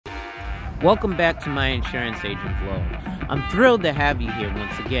Welcome back to my insurance agent vlog. I'm thrilled to have you here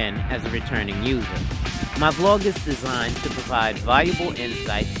once again as a returning user. My vlog is designed to provide valuable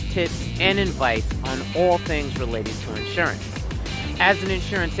insights, tips, and advice on all things related to insurance. As an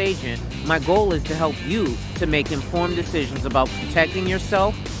insurance agent, my goal is to help you to make informed decisions about protecting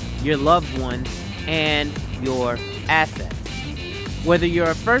yourself, your loved ones, and your assets. Whether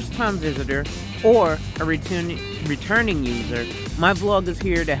you're a first-time visitor or a returning user, my vlog is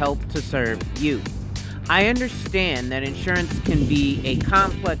here to help to serve you. I understand that insurance can be a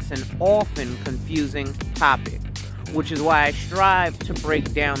complex and often confusing topic, which is why I strive to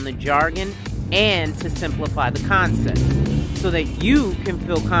break down the jargon and to simplify the concepts so that you can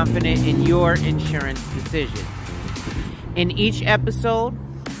feel confident in your insurance decisions. In each episode,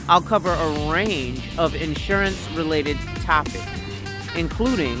 I'll cover a range of insurance-related topics,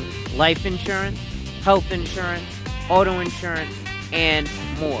 including life insurance, health insurance, auto insurance, and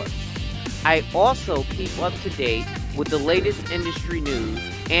more. I also keep up to date with the latest industry news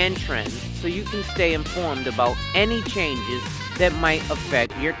and trends so you can stay informed about any changes that might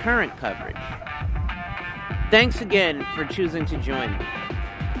affect your current coverage. Thanks again for choosing to join me,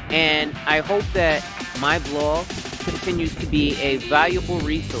 and I hope that my vlog continues to be a valuable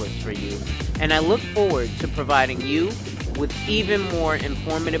resource for you, and I look forward to providing you with even more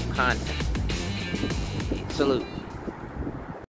informative content. Salute.